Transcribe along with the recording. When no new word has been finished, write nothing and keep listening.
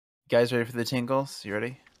guys ready for the tingles? You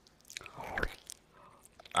ready?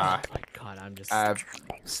 Oh my god, I'm just...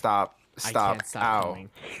 Stop. I can't stop coming.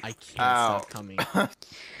 I can't stop coming.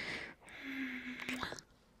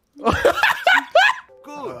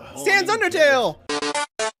 Good. Sans Undertale!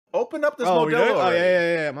 Open up this Modelo. Oh,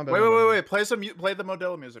 yeah. My bad, wait. Play the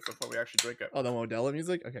Modelo music before we actually drink it. Oh, the Modelo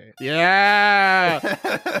music? Okay. Yeah!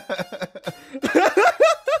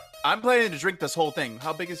 I'm planning to drink this whole thing.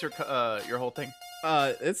 How big is your whole thing?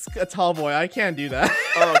 It's a tall boy. I can't do that.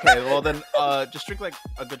 Oh, okay. Well, then, just drink like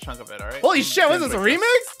a good chunk of it, alright? Holy shit, was this a remix?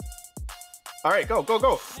 Alright, go.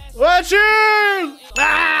 Watch it!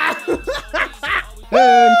 Ah!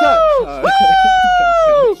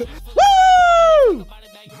 Woo!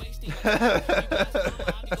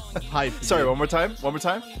 Hype. Sorry, one more time. Woo!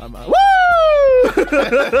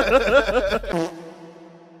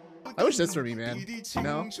 I wish this were me, man. You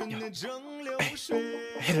know?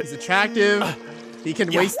 He's attractive. He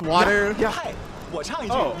can waste water.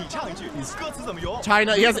 Oh. He's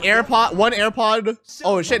China. He has AirPod. One AirPod.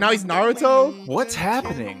 Oh shit! Now he's Naruto. What's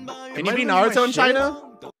happening? Can you be Naruto in China?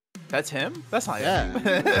 That's him? That's not him.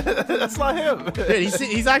 That's not him. Dude,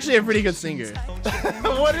 he's actually a pretty good singer.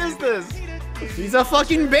 What is this? He's a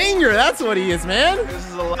fucking banger. That's what he is, man. This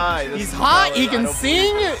is a lie. He's hot. He can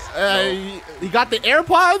sing. He got the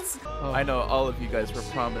AirPods. Oh. I know all of you guys were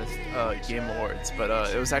promised Game Awards, but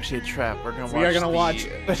it was actually a trap. We are gonna watch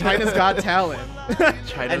China's Got Talent.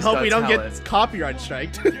 And hope we don't get copyright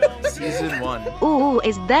striked. Season 1. Ooh,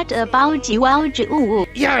 is that a bulgy walgy? Ooh.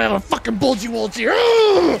 Yeah, I have a fucking bulgy walgy.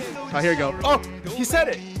 Oh, here we go. Oh, he said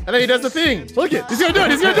it. And then he does the thing. Look it. He's gonna do it.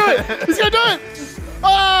 He's gonna do it. He's gonna do it.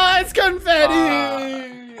 Oh, it's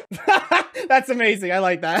confetti. That's amazing. I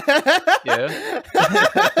like that. Yeah.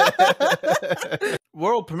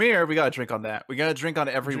 World premiere. We gotta drink on that. We gotta drink on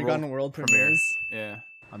every world premieres. Yeah.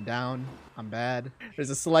 I'm down. I'm bad. There's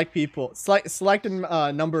a select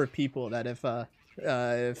number of people that if the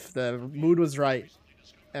mood was right,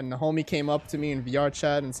 and the homie came up to me in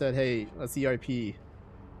VRChat and said, "Hey, let's ERP,"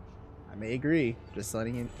 I may agree. Just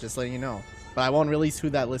letting you know. But I won't release who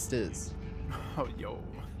that list is. Oh, yo.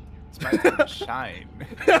 It's my time to shine.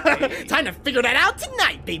 Hey. Time to figure that out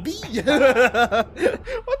tonight, baby. What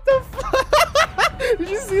the fuck? Did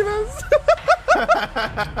you see this?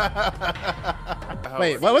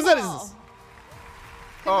 Wait, what was that?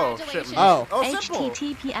 Oh, shit. Oh.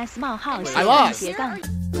 HTTPS冒号 I lost.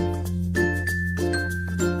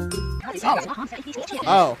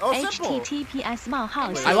 Oh. HTTPS 冒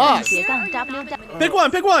号 I lost. Pick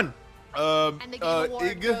one. And the Game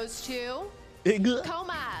Award goes to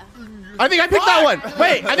Coma. I think I picked that one.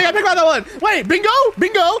 Wait, I think I picked that one. Wait, bingo?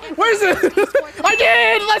 Where is it? I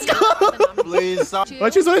did. Let's go. Please stop.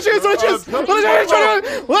 Let's choose. League.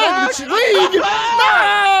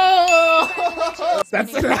 No.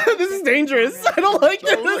 This is dangerous. I don't like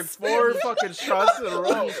this. Like 4 fucking shots in a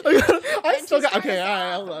row. I still got. Okay,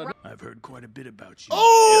 alright, hold on. I've heard quite a bit about you.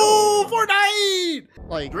 Oh, Fortnite!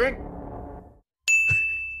 Like, drink.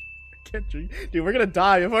 Can't drink. Dude, we're gonna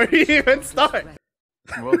die before we even start.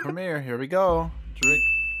 World premiere, here we go. Drink.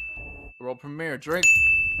 World premiere, drink.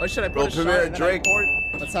 Or should I put World premiere, drink.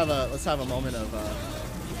 Let's have a moment of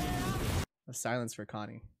silence for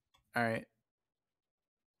Connie. All right.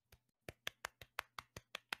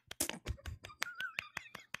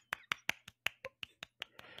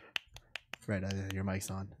 Right, your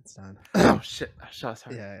mic's on. It's done. Oh shit! Shots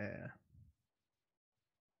hard. Yeah.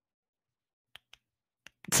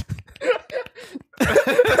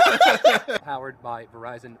 Powered by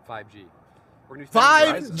Verizon 5G.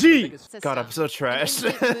 5G. God, I'm so trash.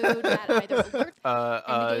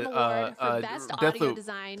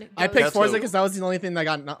 Design. I picked Forza because that was the only thing that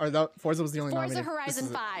got, Forza was the only Forza nominated. Horizon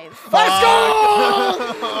 5. Let's go!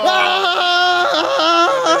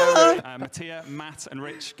 Mattia, Matt, and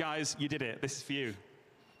Rich, guys, you did it. This is for you.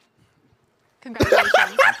 Congratulations.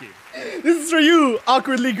 Thank you. This is for you.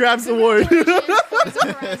 Awkwardly grabs the award.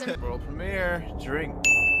 World premiere, drink.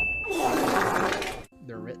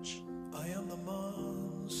 They're rich.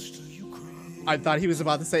 I thought he was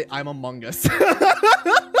about to say, "I'm Among Us."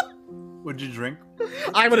 Would you drink?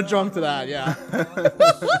 I would have drunk to that, yeah.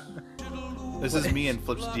 This is me and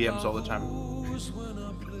Flip's DMs all the time.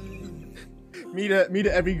 Me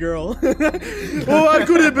to every girl. Oh, I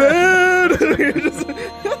could have been.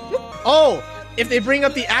 Oh, if they bring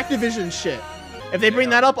up the Activision shit, if they bring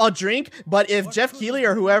that up, I'll drink. But if Geoff Keighley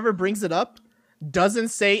or whoever brings it up doesn't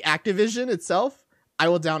say Activision itself, I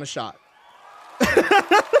will down a shot.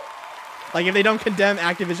 Like if they don't condemn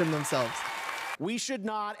Activision themselves. We should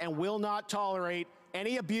not and will not tolerate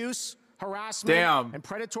any abuse, harassment, and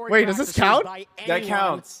predatory Wait, does this count? by anyone, that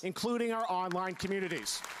counts. including our online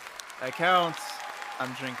communities. That counts.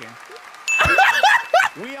 I'm drinking.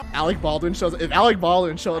 Alec Baldwin shows. If Alec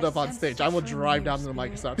Baldwin showed up on stage, I will drive down to the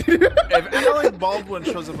Microsoft. If Alec Baldwin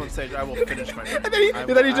shows up on stage, I will finish my drink. And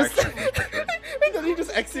then he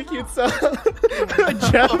just executes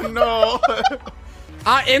Geoff. Oh no.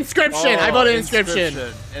 Inscription. I voted Inscription.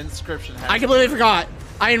 Inscription. I completely forgot.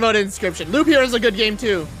 I voted Inscription. Loop Hero is a good game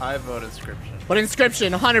too. I voted Inscription. But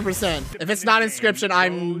Inscription, 100%. If it's not Inscription,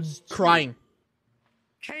 I'm crying.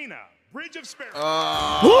 Cana, Bridge of Spirit.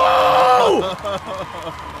 Whoa!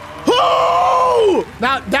 Whoa!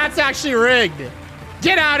 Now that's actually rigged.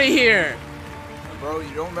 Get out of here. Bro,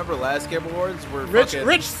 you don't remember last Game Awards where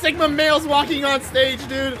rich Sigma males walking on stage,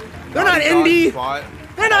 dude. They're not indie.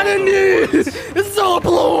 They're not indie. This is all a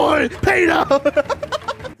ploy. Paid out.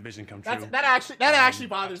 Vision come true. That actually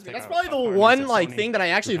bothers me. That's probably the one like thing that I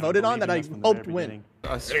actually voted on that I hoped win.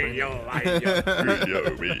 And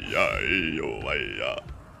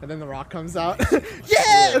then The Rock comes out.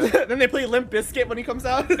 Yeah! Then they play Limp Bizkit when he comes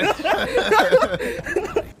out. OnlyFans.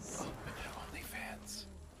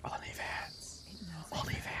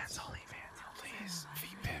 Please,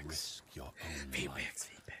 VPix.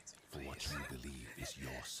 For what you believe is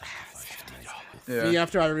your sacrifice. Me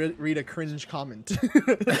after I read a cringe comment.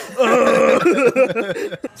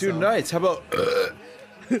 Dude, nice. How about...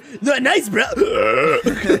 No, nice, bro.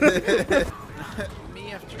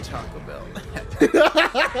 Me after Taco Bell.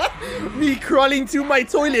 Me crawling to my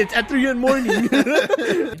toilet at 3 in the morning.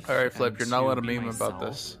 Alright, Flip, you're not allowed to meme about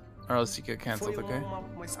this. Or else you get cancelled, okay?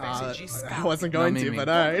 I wasn't going to, but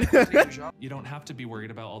alright. You don't have to be worried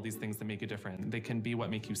about all these things that make you different. They can be what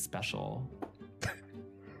make you special.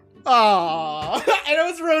 Aww. And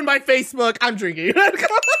it was ruined by Facebook. I'm drinking. I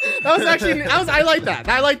like that.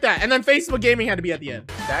 I like that. And then Facebook Gaming had to be at the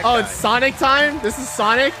end. Oh, it's Sonic time? This is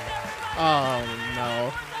Sonic? Oh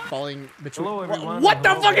no. Falling between. Hello, everyone. What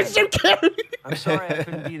the fuck is Jim Carrey? I'm sorry I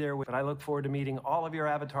couldn't be there, but I look forward to meeting all of your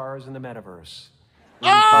avatars in the metaverse.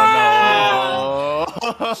 Oh no!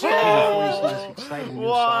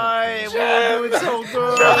 Why? We're doing so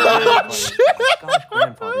good.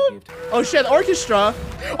 Oh shit, orchestra.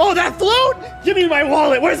 Oh, that flute? Give me my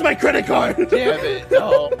wallet. Where's my credit card? Damn it.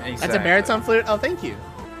 No. Exactly. That's a baritone flute? Oh, thank you.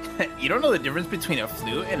 You don't know the difference between a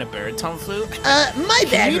flute and a baritone flute? My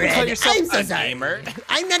bad, Red. I'm so sorry. Gamer?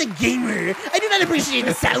 I'm not a gamer. I do not appreciate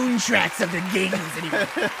the soundtracks of the games anymore.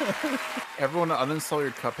 Everyone uninstall your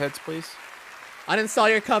Cupheads, please. Uninstall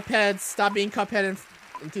your Cupheads. Stop being Cuphead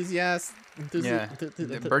enthusiast. Yeah.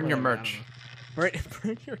 Burn your merch. Burn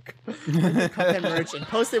your Cuphead merch and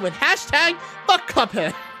post it with hashtag fuck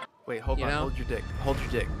Cuphead. Wait, hold on. Hold your dick. Hold your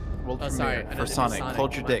dick. Oh, sorry. For Sonic.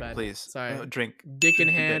 Hold your dick, please. Sorry. Drink. Dick in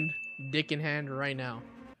hand. Dick in hand right now.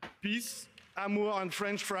 Peace, amour, and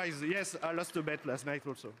French fries. Yes, I lost a bet last night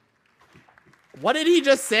also. What did he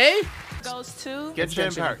just say? Goes to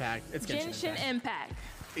Genshin Impact. It's Genshin Impact.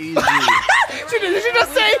 Easy. Did she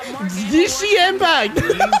just say Genshin Impact?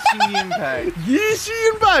 Genshin Impact.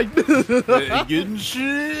 Genshin Impact.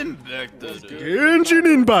 Genshin Impact. Genshin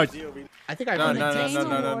Impact. I think I voted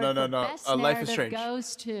No. Life is Strange.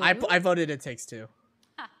 I voted It Takes Two.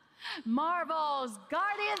 Marvel's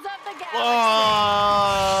Guardians of the Galaxy.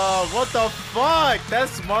 Oh, what the fuck?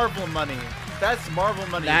 That's Marvel money. That's Marvel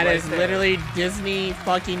money. That right is there. literally Disney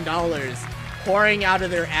fucking dollars pouring out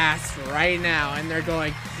of their ass right now, and they're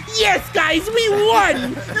going, "Yes, guys, we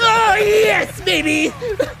won! Oh yes, baby!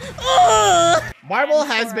 Oh!" Marvel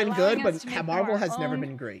has been good, but Marvel has never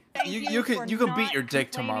been great. You can beat your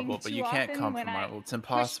dick to Marvel, but you can't come from Marvel. It's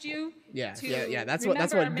impossible. Yeah. That's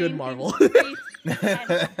what good Marvel.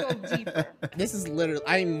 This is literally,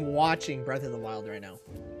 I'm watching Breath of the Wild right now,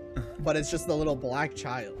 but it's just the little black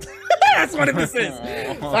child. That's what this is.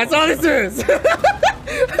 That's all this is.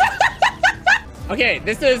 Okay,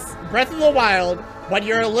 this is Breath of the Wild, but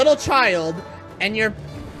you're a little child and you're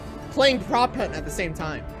playing prop hunt at the same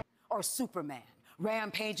time. Or Superman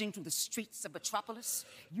rampaging through the streets of Metropolis.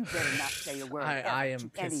 You better not say a word. I am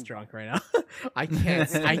piss drunk right now. I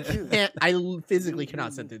can't. I physically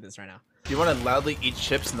cannot sit through this right now. Do you want to loudly eat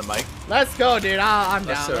chips in the mic? Let's go, dude. I'm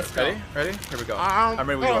down. Let's go. Ready? Here we go. I'm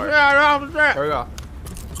ready. We are. Here we go.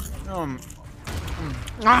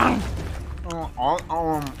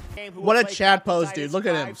 What a Chad pose, dude. Look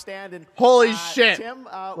at him. Holy shit.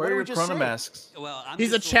 Where are your Corona masks?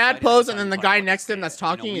 He's a Chad pose, and then the guy next to him that's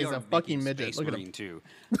talking is a fucking midget. Look at him.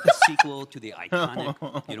 The sequel to the iconic,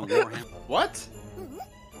 Warhammer. What?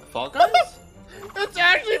 Fall Guys? It's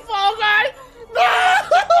actually Fall Guys!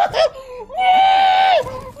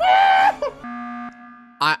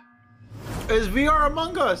 Is VR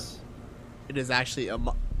Among Us? It is actually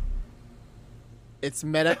it's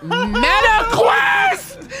Meta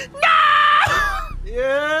Quest! No!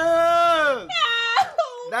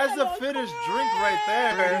 finished drink right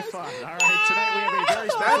there. Very fun. All right, tonight we have a very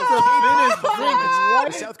special That's a finished drink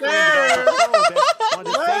right South there.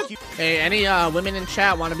 Korean Hey, any women in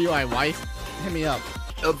chat want to be my wife? Hit me up.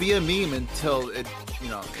 It'll be a meme until it, you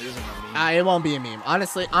know, it isn't a meme. It won't be a meme.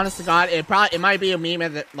 Honestly, honest to God, it might be a meme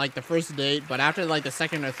at the first date, but after like the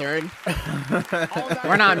second or third,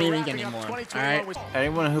 we're not memeing anymore. All right.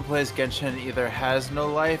 Anyone who plays Genshin either has no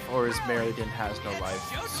life or is married and has no life.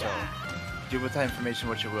 So do with that information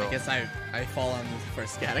what you will. I guess I fall on the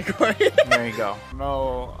first category. There you go.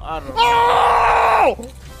 No, I don't know. Oh!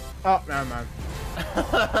 Oh, never mind.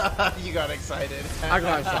 You got excited. I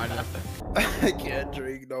got excited. I can't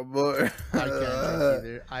drink no more. I can't drink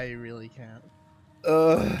either. I really can't.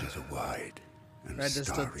 It's a wide and Red,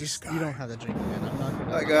 just you don't have to drink, man. I'm not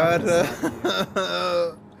gonna. I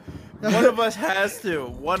got one of us has to.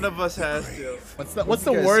 One of us has to. What's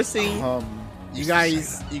the worst thing? You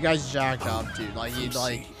guys jacked up, dude. Like you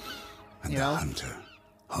know what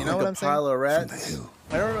I'm saying? Pile of rats.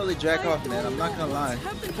 I don't really jack off, man. I'm not gonna lie.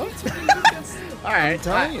 All right, I'm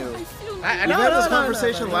telling you. I We had this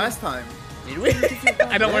conversation last time. Did we?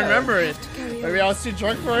 I don't remember it. Maybe I was too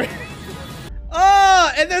drunk for it.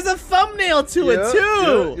 Oh, and there's a thumbnail to it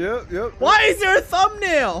too. Yep. Why is there a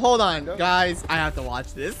thumbnail? Hold on, guys. I have to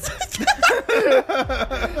watch this.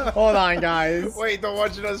 Hold on, guys. Wait, don't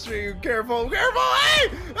watch it on stream. Careful. Hey!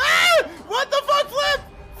 Ah! What the fuck,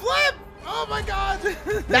 Flip? Oh my god.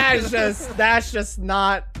 That's just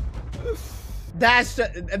not. That's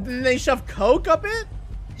just. And then they shove Coke up it.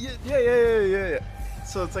 Yeah.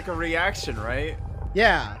 So it's like a reaction, right?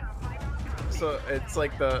 Yeah. So it's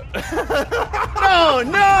like the. No!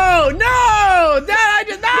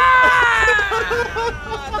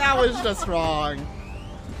 That was just wrong.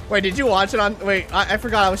 Wait, did you watch it on? Wait, I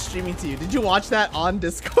forgot I was streaming to you. Did you watch that on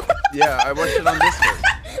Discord? Yeah, I watched it on Discord.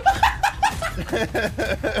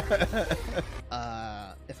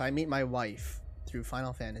 If I meet my wife through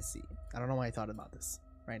Final Fantasy, I don't know why I thought about this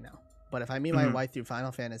right now, but if I meet my wife through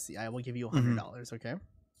Final Fantasy, I will give you $100. Okay?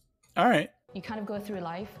 All right. You kind of go through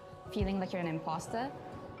life feeling like you're an imposter.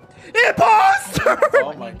 Imposter!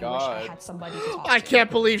 Oh my god! I had somebody to talk I to. can't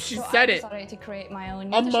believe she said it. I decided to create my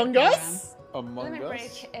own Among Us? Among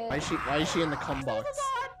Us? Why is she in the cum box?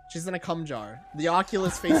 She's in a cum jar. The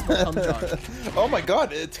Oculus Facebook cum jar. Oh my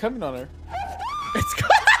god! It's coming on her. It's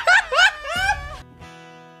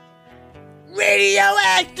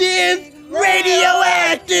radioactive!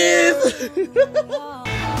 Radioactive!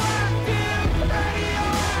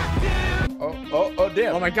 Oh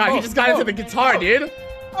damn. Oh my god, he just got into the guitar, dude.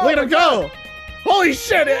 Look at him go. Holy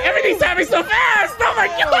shit, everything's happening so fast. Oh my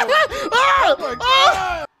god. Oh my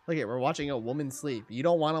god. Look at, we're watching a woman sleep. You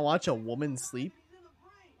don't want to watch a woman sleep?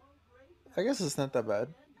 I guess it's not that bad.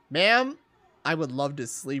 Ma'am, I would love to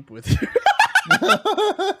sleep with you.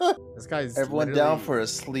 This guy's Everyone down for a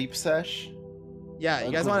sleep sesh? Yeah,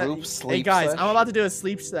 you guys want to? Hey guys, I'm about to do a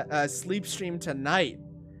sleep stream tonight.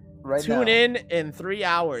 Right Tune now. in 3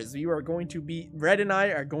 hours. We are going to be Red and I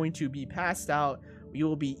are going to be passed out. We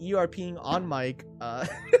will be ERPing on mic. I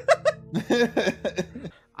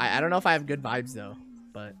don't know if I have good vibes though,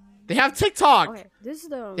 but they have TikTok. Okay, this is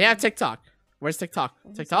the. They have TikTok. Where's TikTok?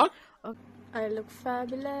 TikTok? Okay. I look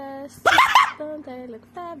fabulous. Don't I look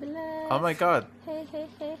fabulous? Oh my god. Hey.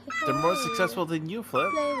 They're more successful than you,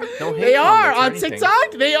 Flip. Don't hate They are on anything.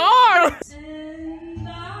 TikTok. They are.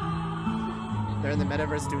 They're in the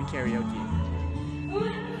metaverse doing karaoke.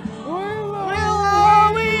 We'll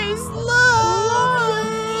always love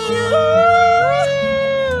you.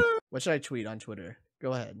 What should I tweet on Twitter?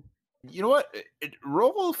 Go ahead. You know what?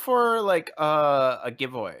 Roll for like a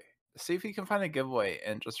giveaway. See if you can find a giveaway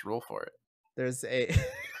and just roll for it. There's a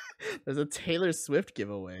Taylor Swift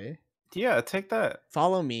giveaway. Yeah, take that.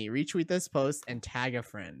 Follow me, retweet this post, and tag a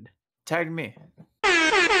friend. Tag me.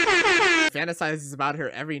 Fantasizes about her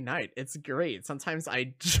every night. It's great. Sometimes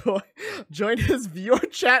I join his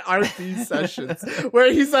VRChat RP sessions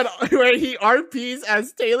where he RPs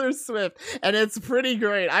as Taylor Swift, and it's pretty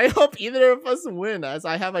great. I hope either of us win, as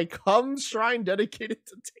I have a cum shrine dedicated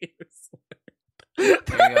to Taylor Swift.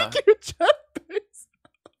 Thank you, Jeff Bezos.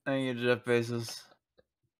 Thank you, Jeff Bezos.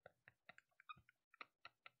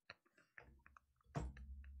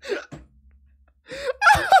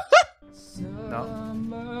 No.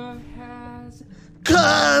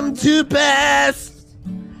 Come to pass.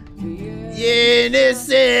 The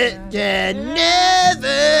innocent can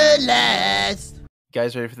never last. You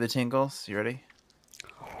guys ready for the tingles? You ready?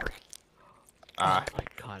 Oh my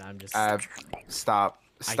god, I'm just. Stop.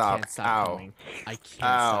 I can't stop coming. I can't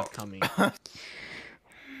stop coming.